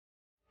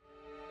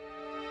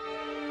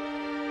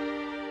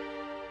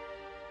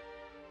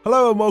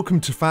Hello and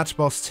welcome to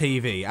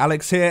FatbossTV.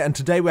 Alex here, and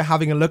today we're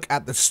having a look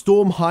at the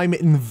Stormheim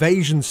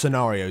Invasion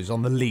Scenarios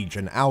on the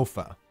Legion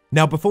Alpha.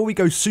 Now before we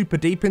go super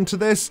deep into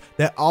this,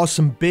 there are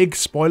some big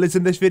spoilers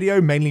in this video,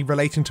 mainly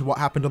relating to what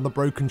happened on the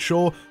Broken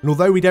Shore, and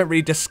although we don't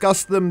really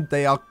discuss them,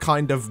 they are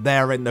kind of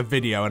there in the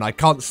video and I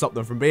can't stop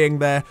them from being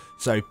there,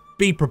 so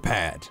be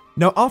prepared.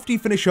 Now after you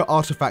finish your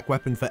artifact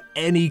weapon for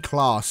any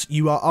class,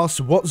 you are asked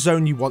what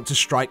zone you want to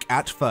strike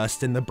at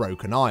first in the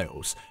Broken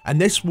Isles,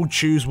 and this will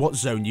choose what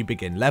zone you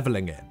begin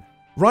leveling in.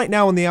 Right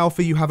now on the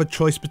Alpha you have a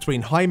choice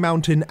between High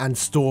Mountain and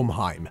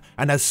Stormheim,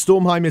 and as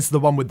Stormheim is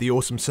the one with the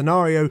awesome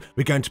scenario,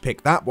 we're going to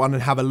pick that one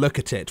and have a look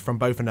at it from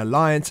both an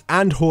Alliance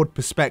and Horde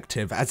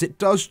perspective, as it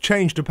does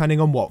change depending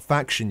on what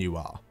faction you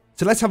are.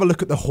 So let's have a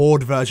look at the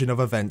Horde version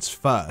of events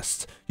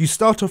first. You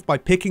start off by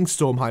picking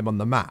Stormheim on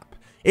the map.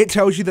 It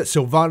tells you that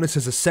Sylvanas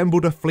has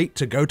assembled a fleet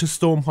to go to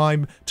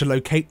Stormheim to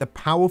locate the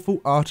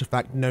powerful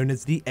artifact known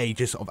as the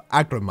Aegis of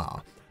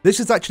Aglamar. This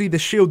is actually the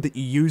shield that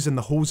you use in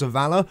the Halls of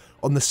Valor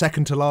on the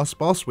second to last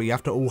boss, where you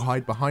have to all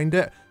hide behind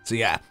it. So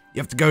yeah, you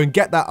have to go and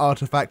get that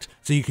artifact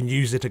so you can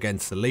use it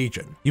against the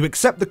Legion. You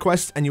accept the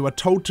quest and you are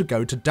told to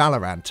go to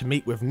Dalaran to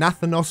meet with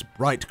Nathanos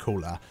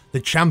Brightcaller, the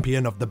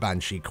champion of the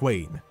Banshee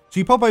Queen. So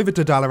you pop over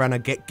to Dalaran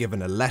and get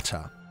given a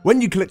letter. When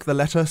you click the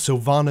letter,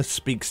 Sylvanas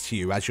speaks to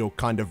you as you're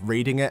kind of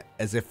reading it,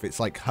 as if it's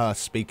like her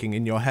speaking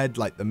in your head,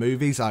 like the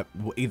movies.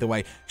 Either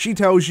way, she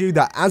tells you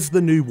that as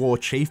the new war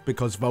chief,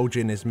 because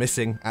Vol'jin is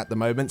missing at the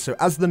moment, so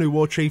as the new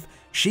war chief,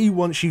 she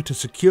wants you to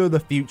secure the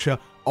future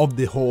of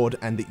the Horde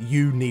and that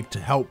you need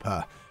to help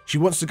her. She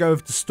wants to go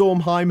over to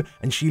Stormheim,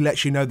 and she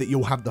lets you know that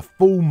you'll have the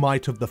full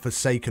might of the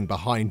Forsaken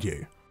behind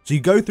you. So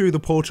you go through the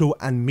portal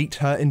and meet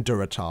her in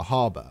Durotar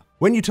Harbour.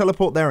 When you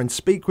teleport there and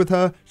speak with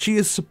her, she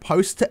is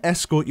supposed to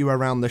escort you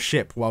around the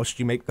ship whilst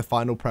you make the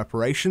final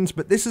preparations,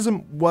 but this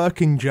isn't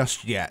working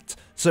just yet.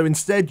 So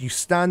instead, you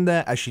stand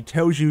there as she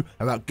tells you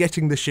about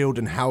getting the shield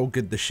and how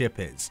good the ship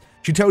is.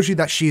 She tells you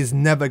that she is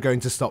never going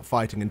to stop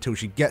fighting until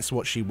she gets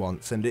what she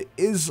wants, and it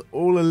is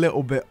all a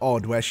little bit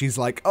odd where she's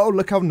like, oh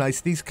look how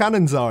nice these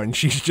cannons are, and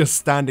she's just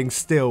standing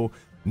still,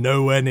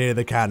 nowhere near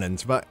the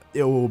cannons, but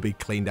it will all be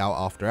cleaned out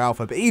after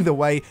Alpha. But either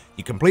way,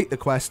 you complete the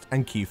quest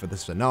and queue for the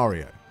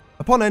scenario.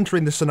 Upon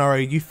entering the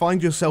scenario, you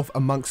find yourself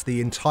amongst the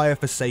entire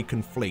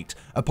Forsaken fleet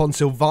upon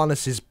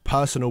Sylvanas'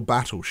 personal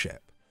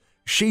battleship.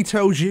 She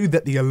tells you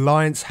that the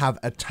Alliance have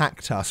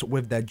attacked us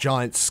with their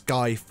giant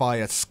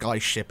Skyfire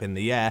skyship in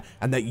the air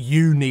and that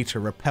you need to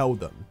repel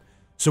them.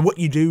 So what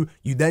you do,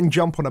 you then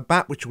jump on a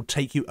bat which will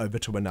take you over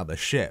to another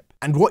ship.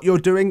 And what you're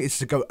doing is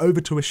to go over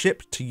to a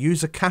ship to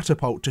use a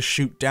catapult to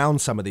shoot down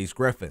some of these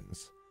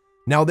griffins.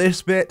 Now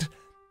this bit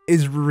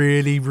is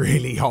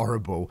really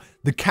horrible.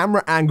 The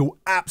camera angle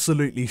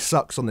absolutely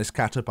sucks on this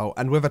catapult,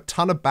 and with a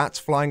ton of bats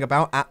flying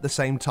about at the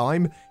same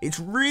time, it's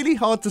really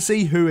hard to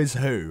see who is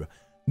who.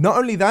 Not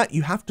only that,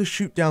 you have to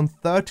shoot down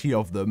 30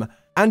 of them,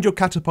 and your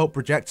catapult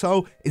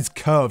projectile is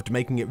curved,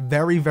 making it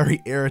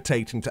very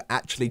irritating to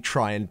actually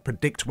try and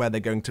predict where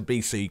they're going to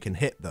be so you can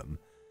hit them.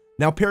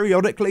 Now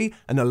periodically,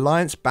 an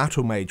Alliance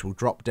battle mage will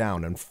drop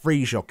down and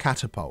freeze your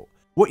catapult.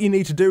 What you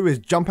need to do is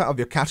jump out of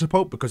your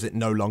catapult because it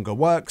no longer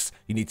works,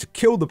 you need to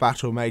kill the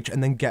battle mage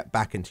and then get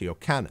back into your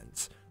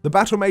cannons. The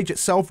battle mage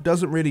itself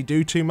doesn't really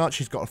do too much,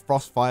 he's got a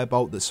frost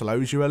firebolt that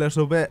slows you a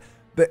little bit,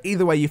 but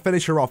either way you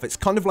finish her off. It's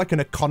kind of like an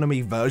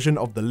economy version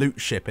of the loot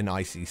ship in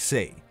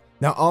ICC.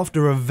 Now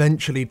after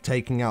eventually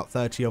taking out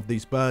 30 of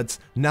these birds,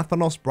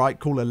 Nathanos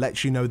Brightcaller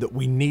lets you know that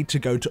we need to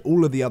go to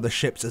all of the other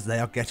ships as they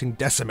are getting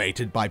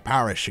decimated by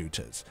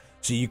parachuters.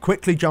 So you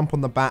quickly jump on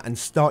the bat and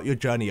start your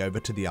journey over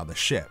to the other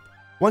ship.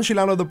 Once you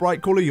land on the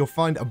Brightcaller, you'll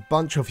find a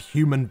bunch of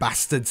human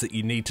bastards that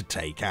you need to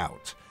take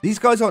out. These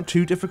guys aren't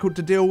too difficult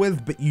to deal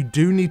with, but you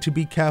do need to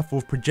be careful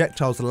of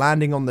projectiles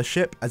landing on the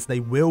ship as they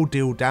will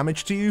deal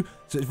damage to you,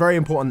 so it's very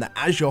important that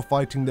as you're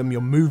fighting them, you're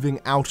moving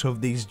out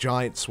of these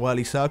giant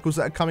swirly circles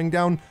that are coming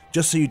down,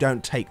 just so you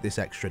don't take this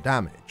extra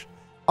damage.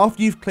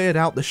 After you've cleared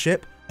out the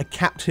ship, a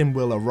captain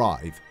will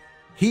arrive.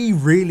 He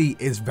really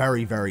is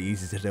very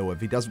easy to deal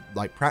with. He does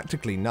like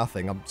practically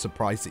nothing. I'm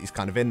surprised that he's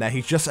kind of in there.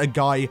 He's just a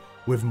guy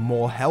with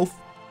more health.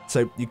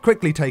 So you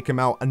quickly take him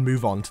out and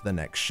move on to the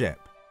next ship.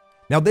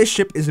 Now this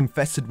ship is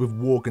infested with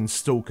Worgen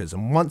stalkers,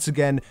 and once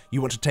again you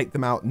want to take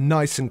them out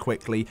nice and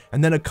quickly,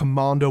 and then a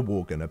Commander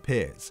Worgen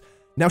appears.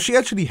 Now she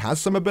actually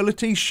has some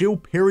ability. She'll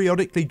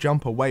periodically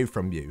jump away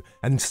from you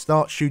and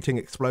start shooting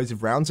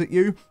explosive rounds at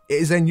you.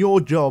 It is then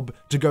your job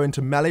to go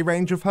into melee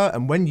range of her,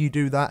 and when you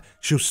do that,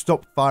 she'll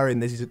stop firing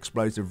these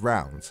explosive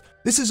rounds.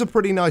 This is a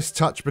pretty nice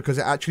touch because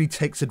it actually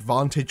takes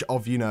advantage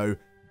of, you know,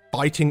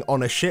 fighting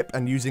on a ship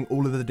and using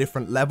all of the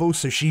different levels,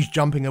 so she's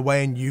jumping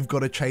away and you've got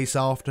to chase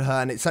after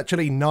her, and it's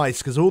actually nice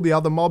because all the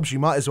other mobs, you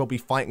might as well be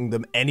fighting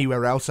them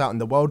anywhere else out in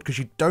the world because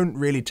you don't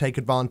really take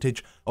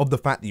advantage of the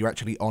fact that you're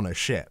actually on a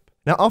ship.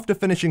 Now after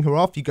finishing her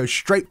off, you go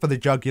straight for the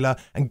jugular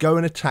and go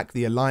and attack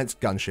the Alliance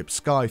gunship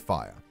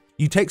Skyfire.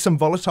 You take some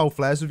volatile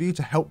flares with you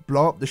to help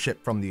blow up the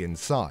ship from the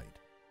inside.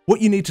 What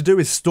you need to do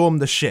is storm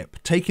the ship,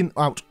 taking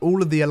out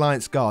all of the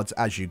Alliance guards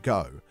as you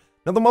go.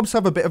 Now, the mobs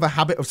have a bit of a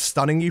habit of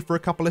stunning you for a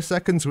couple of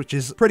seconds, which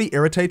is pretty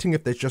irritating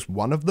if there's just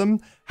one of them.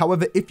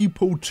 However, if you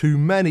pull too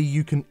many,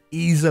 you can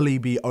easily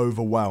be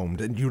overwhelmed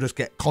and you'll just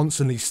get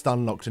constantly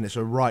stun locked, and it's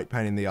a right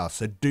pain in the ass,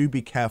 so do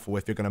be careful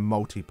if you're going to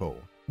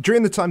multi-pull.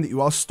 During the time that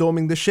you are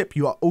storming the ship,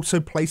 you are also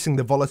placing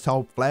the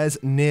volatile flares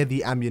near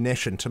the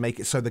ammunition to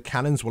make it so the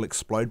cannons will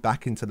explode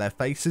back into their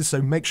faces,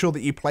 so make sure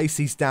that you place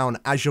these down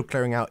as you're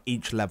clearing out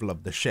each level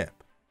of the ship.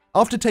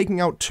 After taking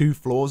out 2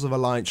 floors of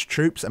Alliance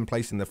troops and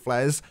placing the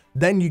flares,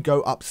 then you go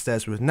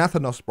upstairs with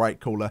Nathanos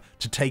Brightcaller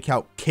to take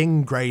out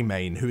King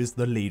Greymane, who is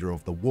the leader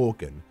of the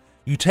Worgen.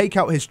 You take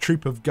out his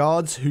troop of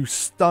guards who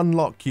stun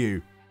lock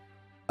you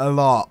a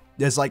lot.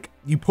 There's like,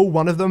 you pull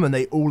one of them and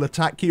they all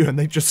attack you and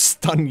they just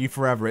stun you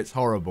forever, it's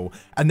horrible.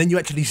 And then you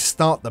actually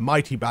start the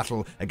mighty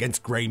battle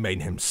against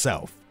Greymane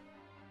himself.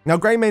 Now,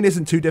 Greymane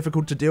isn't too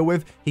difficult to deal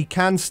with. He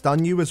can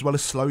stun you as well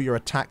as slow your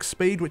attack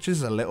speed, which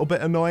is a little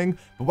bit annoying.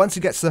 But once he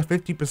gets to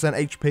 50%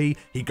 HP,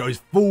 he goes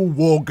full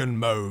Worgen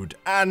mode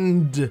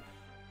and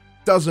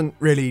doesn't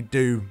really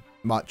do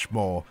much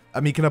more.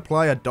 He can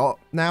apply a dot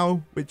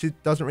now, which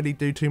doesn't really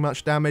do too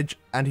much damage,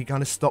 and he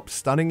kind of stops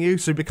stunning you,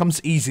 so it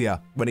becomes easier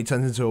when he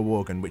turns into a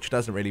Worgen, which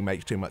doesn't really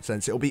make too much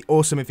sense. It'll be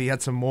awesome if he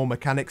had some more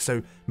mechanics,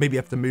 so maybe you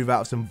have to move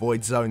out of some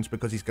void zones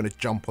because he's going to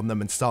jump on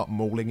them and start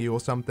mauling you or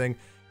something.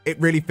 It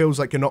really feels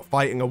like you're not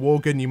fighting a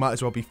Worgen, you might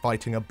as well be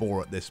fighting a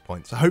boar at this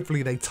point, so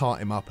hopefully they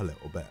tart him up a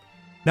little bit.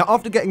 Now,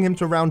 after getting him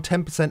to around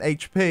 10%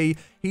 HP,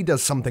 he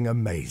does something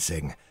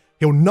amazing.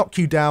 He'll knock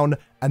you down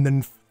and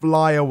then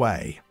fly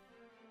away.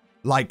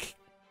 Like,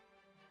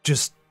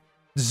 just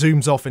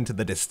zooms off into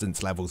the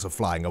distance levels of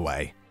flying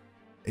away.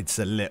 It's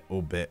a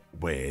little bit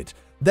weird.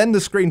 Then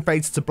the screen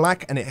fades to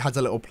black and it has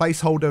a little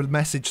placeholder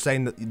message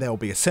saying that there'll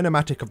be a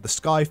cinematic of the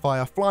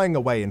Skyfire flying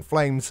away in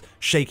flames,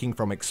 shaking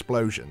from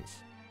explosions.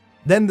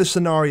 Then the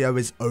scenario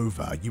is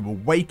over. You will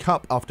wake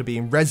up after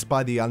being rezzed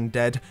by the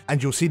undead,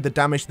 and you'll see the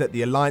damage that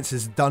the Alliance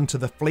has done to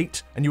the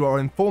fleet, and you are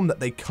informed that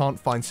they can't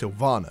find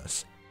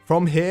Sylvanas.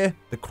 From here,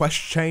 the quest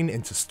chain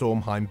into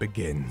Stormheim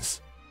begins.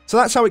 So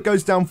that's how it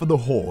goes down for the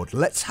Horde.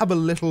 Let's have a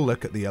little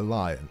look at the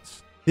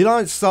Alliance. The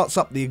Alliance starts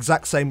up the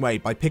exact same way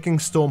by picking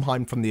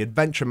Stormheim from the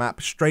adventure map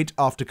straight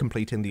after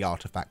completing the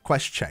artifact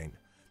quest chain.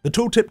 The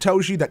tooltip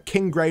tells you that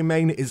King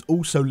Greymane is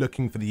also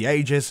looking for the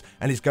Aegis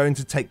and is going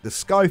to take the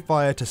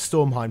Skyfire to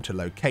Stormheim to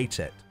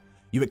locate it.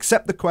 You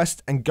accept the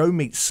quest and go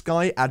meet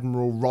Sky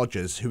Admiral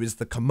Rogers, who is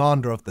the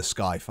commander of the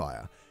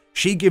Skyfire.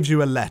 She gives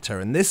you a letter,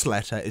 and this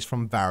letter is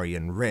from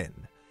Varian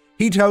Wrynn.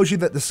 He tells you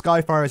that the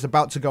Skyfire is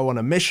about to go on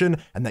a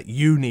mission and that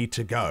you need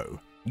to go.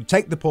 You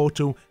take the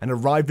portal and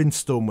arrive in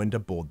Stormwind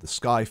aboard the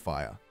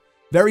Skyfire.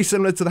 Very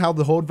similar to how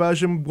the Horde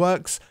version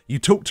works, you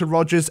talk to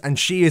Rogers and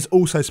she is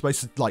also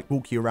supposed to like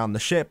walk you around the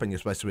ship and you're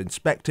supposed to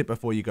inspect it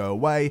before you go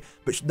away,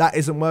 but that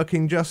isn't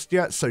working just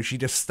yet, so she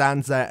just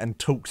stands there and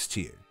talks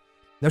to you.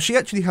 Now, she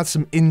actually has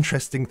some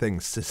interesting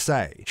things to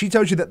say. She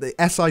tells you that the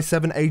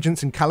SI-7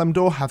 agents in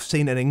Kalimdor have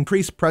seen an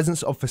increased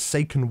presence of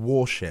Forsaken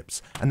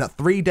warships, and that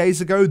 3 days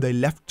ago they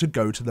left to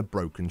go to the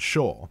Broken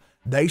Shore.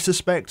 They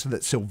suspect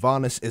that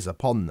Sylvanas is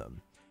upon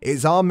them. It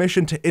is our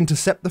mission to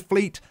intercept the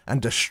fleet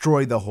and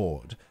destroy the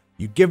Horde.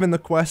 You give in the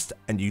quest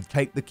and you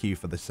take the cue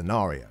for the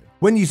scenario.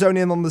 When you zone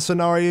in on the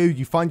scenario,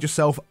 you find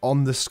yourself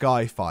on the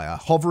Skyfire,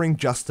 hovering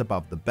just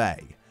above the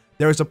bay.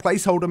 There is a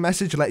placeholder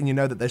message letting you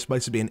know that there's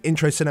supposed to be an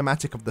intro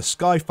cinematic of the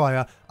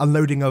Skyfire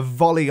unloading a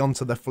volley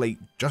onto the fleet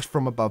just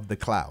from above the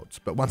clouds,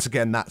 but once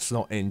again that's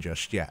not in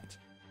just yet.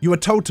 You are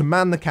told to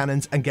man the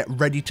cannons and get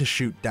ready to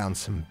shoot down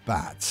some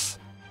bats.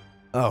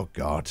 Oh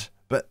god,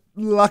 but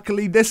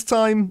luckily this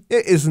time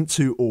it isn't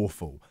too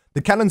awful.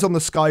 The cannons on the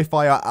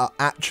Skyfire are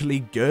actually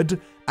good,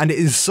 and it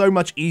is so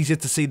much easier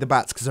to see the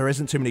bats because there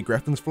isn't too many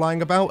griffins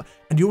flying about,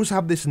 and you also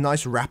have this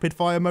nice rapid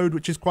fire mode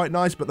which is quite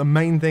nice, but the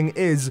main thing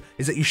is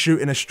that you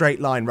shoot in a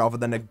straight line rather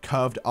than a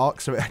curved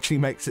arc, so it actually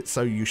makes it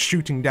so you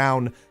shooting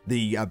down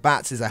the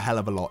bats is a hell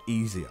of a lot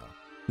easier.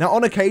 Now,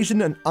 on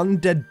occasion, an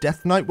undead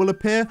Death Knight will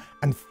appear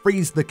and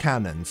freeze the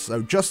cannons,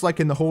 so just like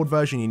in the Horde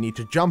version, you need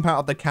to jump out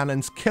of the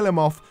cannons, kill him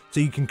off, so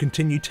you can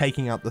continue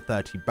taking out the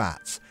 30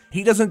 bats.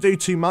 He doesn't do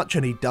too much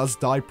and he does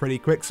die pretty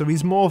quick, so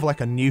he's more of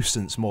like a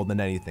nuisance more than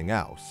anything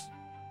else.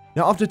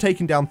 Now, after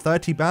taking down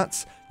 30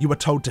 bats, you are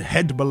told to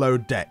head below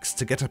decks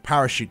to get a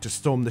parachute to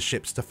storm the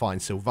ships to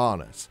find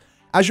Sylvanas.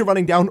 As you're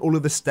running down all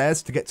of the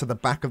stairs to get to the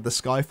back of the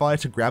Skyfire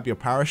to grab your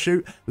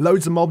parachute,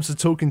 loads of mobs are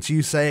talking to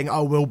you saying,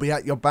 oh, we'll be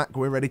at your back,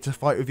 we're ready to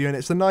fight with you, and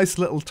it's a nice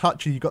little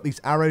touch, and you've got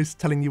these arrows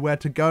telling you where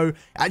to go. It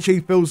actually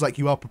feels like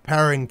you are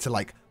preparing to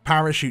like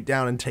parachute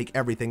down and take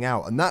everything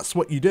out, and that's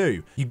what you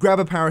do. You grab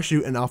a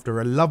parachute and after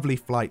a lovely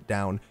flight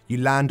down, you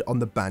land on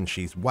the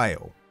Banshee's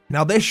Whale.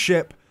 Now, this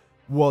ship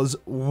was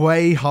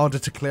way harder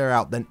to clear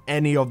out than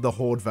any of the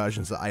Horde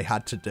versions that I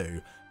had to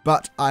do,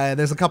 but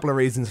there's a couple of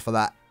reasons for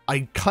that.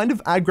 I kind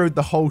of aggroed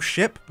the whole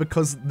ship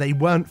because they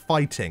weren't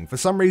fighting. For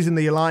some reason,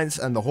 the Alliance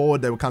and the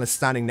Horde, they were kind of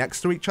standing next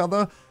to each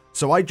other,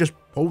 so I just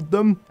pulled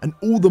them, and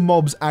all the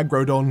mobs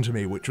aggroed onto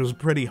me, which was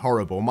pretty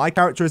horrible. My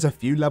character is a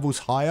few levels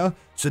higher,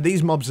 so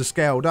these mobs are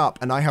scaled up,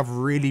 and I have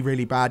really,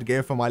 really bad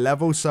gear for my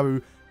level,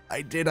 so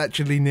I did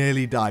actually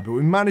nearly die, but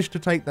we managed to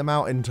take them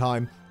out in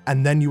time,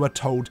 and then you are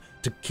told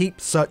to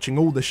keep searching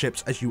all the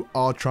ships as you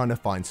are trying to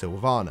find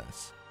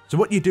Sylvanas. So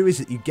what you do is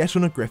that you get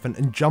on a griffin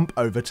and jump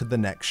over to the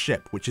next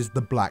ship, which is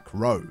the Black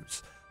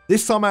Rose.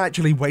 This time I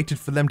actually waited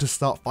for them to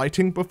start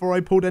fighting before I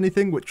pulled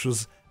anything, which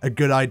was a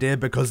good idea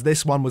because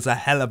this one was a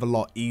hell of a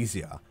lot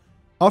easier.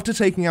 After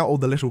taking out all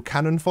the little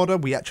cannon fodder,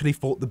 we actually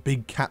fought the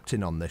big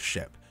captain on this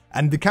ship.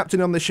 And the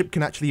captain on the ship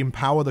can actually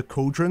empower the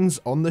cauldrons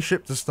on the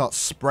ship to start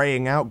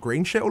spraying out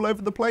green shit all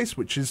over the place,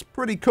 which is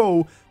pretty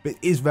cool, but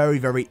is very,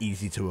 very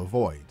easy to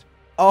avoid.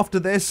 After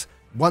this,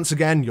 once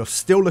again, you're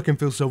still looking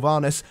for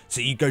Sylvanas,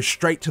 so you go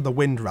straight to the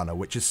Windrunner,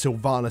 which is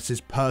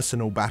Sylvanas'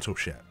 personal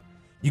battleship.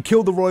 You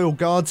kill the royal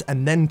guards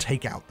and then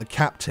take out the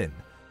captain.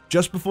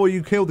 Just before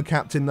you kill the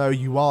captain though,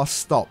 you are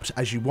stopped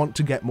as you want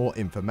to get more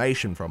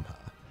information from her.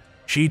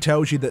 She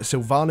tells you that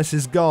Sylvanas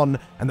is gone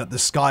and that the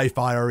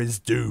Skyfire is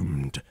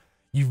doomed.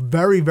 You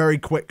very, very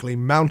quickly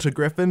mount a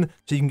griffin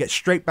so you can get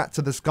straight back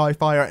to the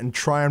Skyfire and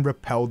try and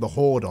repel the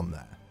horde on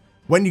there.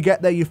 When you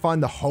get there, you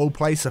find the whole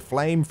place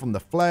aflame from the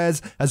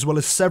flares, as well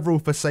as several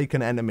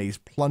Forsaken enemies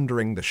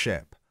plundering the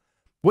ship.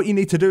 What you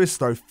need to do is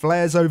throw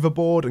flares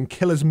overboard and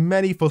kill as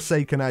many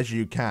Forsaken as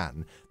you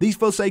can. These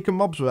Forsaken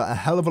mobs were a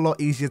hell of a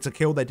lot easier to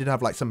kill. They did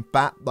have like some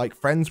bat-like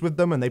friends with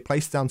them and they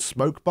placed down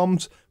smoke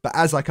bombs, but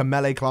as like a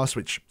melee class,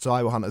 which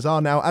survival hunters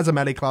are now, as a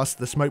melee class,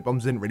 the smoke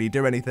bombs didn't really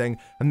do anything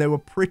and they were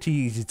pretty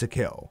easy to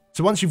kill.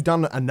 So once you've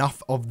done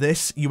enough of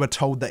this, you are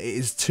told that it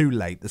is too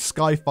late. The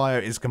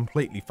Skyfire is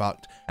completely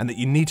fucked and that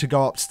you need to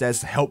go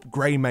upstairs to help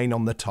Greymane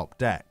on the top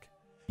deck.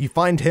 You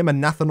find him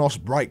and Nathanos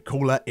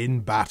Brightcaller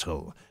in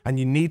battle, and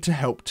you need to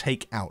help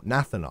take out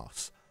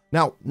Nathanos.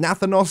 Now,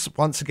 Nathanos,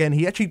 once again,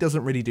 he actually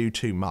doesn't really do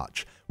too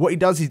much. What he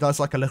does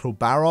like a little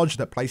barrage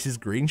that places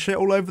green shit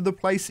all over the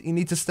place you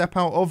need to step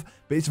out of,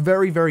 but it's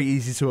very, very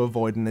easy to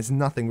avoid and there's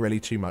nothing really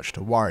too much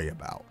to worry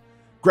about.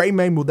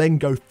 Greymane will then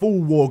go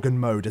full Worgen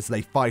mode as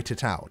they fight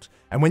it out,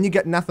 and when you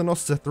get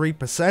Nathanos to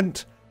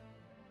 3%,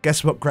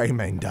 guess what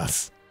Greymane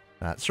does?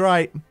 That's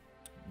right,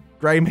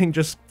 Greymane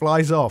just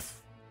flies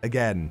off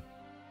again.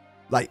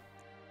 Like,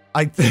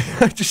 I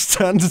just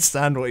don't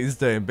understand what he's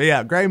doing. But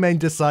yeah, Greymane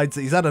decides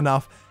that he's had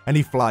enough and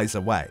he flies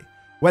away.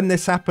 When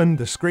this happened,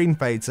 the screen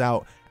fades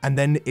out and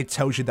then it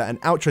tells you that an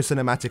outro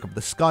cinematic of the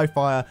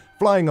Skyfire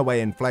flying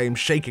away in flames,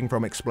 shaking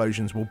from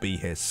explosions, will be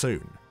here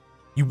soon.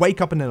 You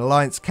wake up in an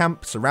Alliance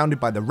camp surrounded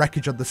by the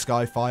wreckage of the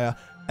Skyfire,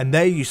 and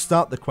there you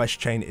start the quest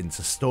chain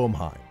into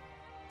Stormheim.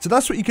 So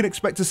that's what you can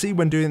expect to see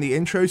when doing the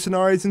intro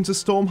scenarios into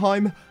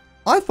Stormheim.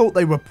 I thought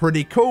they were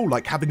pretty cool,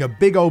 like having a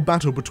big old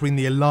battle between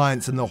the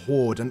Alliance and the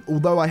Horde, and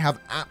although I have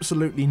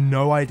absolutely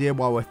no idea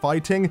why we're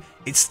fighting,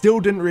 it still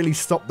didn't really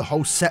stop the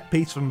whole set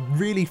piece from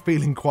really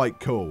feeling quite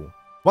cool.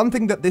 One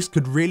thing that this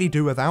could really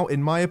do without,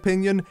 in my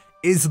opinion,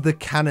 is the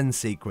cannon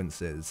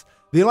sequences.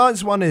 The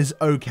Alliance one is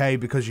okay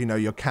because, you know,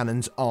 your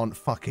cannons aren't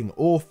fucking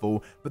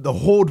awful, but the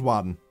Horde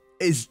one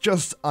is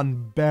just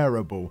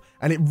unbearable,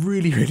 and it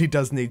really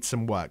does need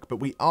some work. But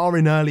we are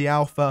in early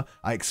alpha,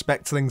 I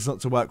expect things not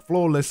to work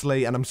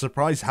flawlessly, and I'm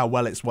surprised how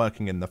well it's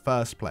working in the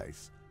first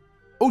place.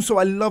 Also,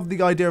 I love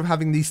the idea of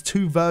having these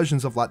two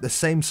versions of like the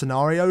same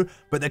scenario,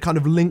 but they're kind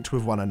of linked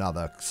with one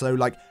another. So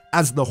like,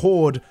 as the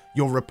Horde,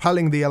 you're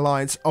repelling the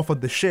Alliance off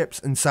of the ships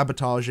and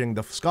sabotaging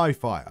the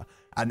Skyfire,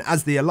 and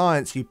as the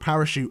Alliance, you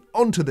parachute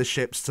onto the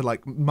ships to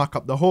like muck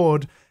up the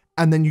Horde,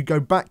 and then you go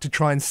back to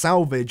try and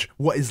salvage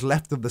what is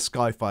left of the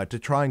Skyfire to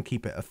try and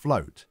keep it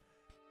afloat.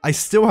 I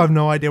still have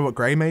no idea what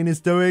Greymane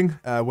is doing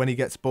when he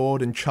gets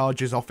bored and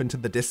charges off into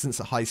the distance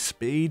at high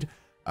speed.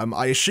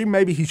 I assume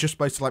maybe he's just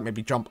supposed to like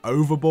maybe jump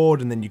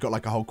overboard and then you got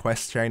like a whole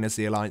quest chain as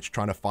the Alliance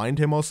trying to find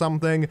him or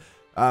something.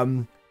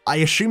 I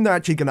assume they're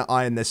actually going to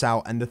iron this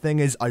out, and the thing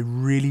is, I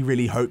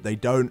really hope they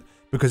don't,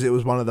 because it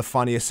was one of the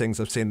funniest things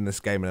I've seen in this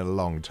game in a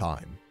long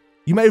time.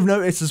 You may have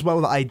noticed as well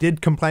that I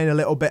did complain a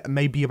little bit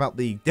maybe about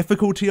the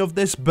difficulty of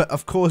this, but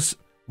of course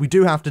we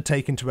do have to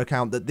take into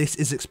account that this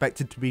is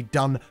expected to be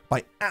done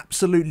by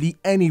absolutely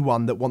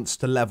anyone that wants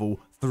to level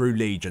through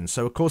Legion.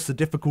 So of course the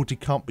difficulty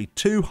can't be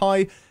too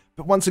high,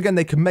 but once again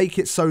they can make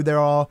it so there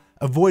are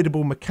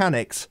avoidable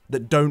mechanics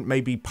that don't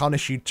maybe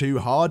punish you too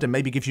hard and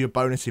maybe give you a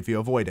bonus if you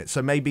avoid it.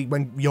 So maybe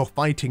when you're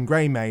fighting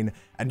Greymane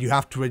and you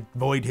have to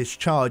avoid his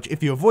charge,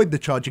 if you avoid the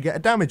charge you get a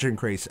damage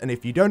increase, and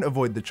if you don't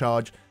avoid the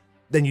charge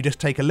then you just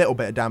take a little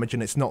bit of damage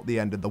and it's not the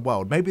end of the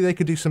world. Maybe they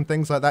could do some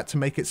things like that to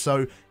make it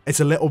so it's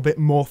a little bit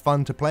more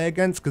fun to play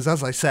against, because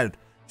as I said,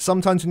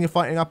 sometimes when you're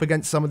fighting up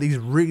against some of these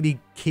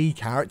really key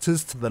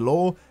characters to the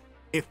lore,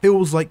 it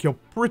feels like you're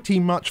pretty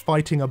much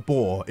fighting a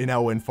boar in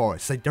Elwyn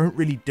Forest. They don't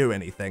really do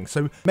anything.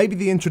 So maybe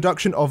the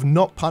introduction of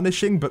not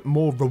punishing but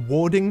more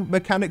rewarding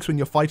mechanics when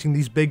you're fighting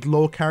these big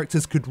lore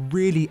characters could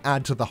really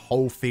add to the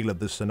whole feel of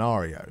the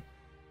scenario.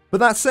 But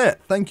that's it.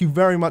 Thank you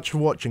very much for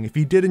watching. If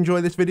you did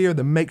enjoy this video,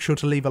 then make sure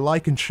to leave a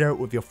like and share it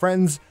with your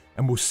friends,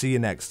 and we'll see you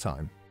next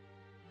time.